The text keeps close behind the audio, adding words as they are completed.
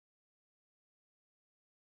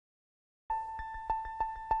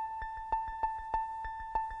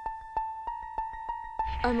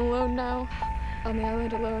I'm alone now, on the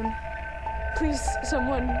island alone. Please,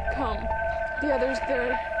 someone come. The others,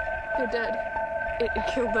 they're dead. It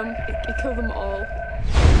killed them. It killed them all.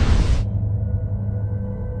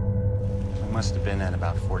 We must have been at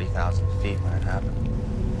about 40,000 feet when it happened.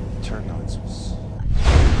 The turbulence was...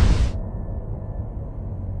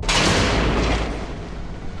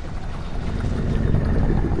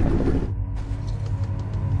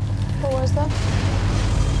 What was that?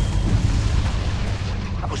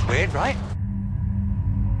 That was weird, right?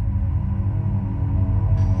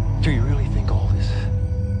 Do you really think all this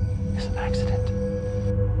is an accident?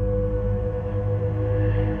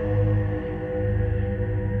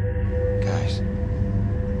 Guys,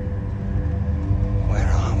 where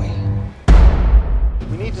are we?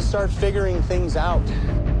 We need to start figuring things out.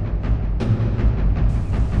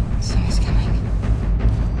 Someone's coming.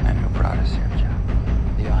 And who brought us here, Jack?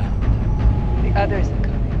 The island. The others are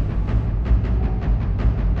coming.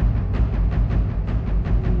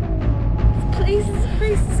 This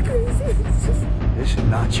place is crazy. It's just... This is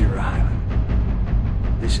not your island.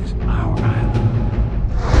 This is our island.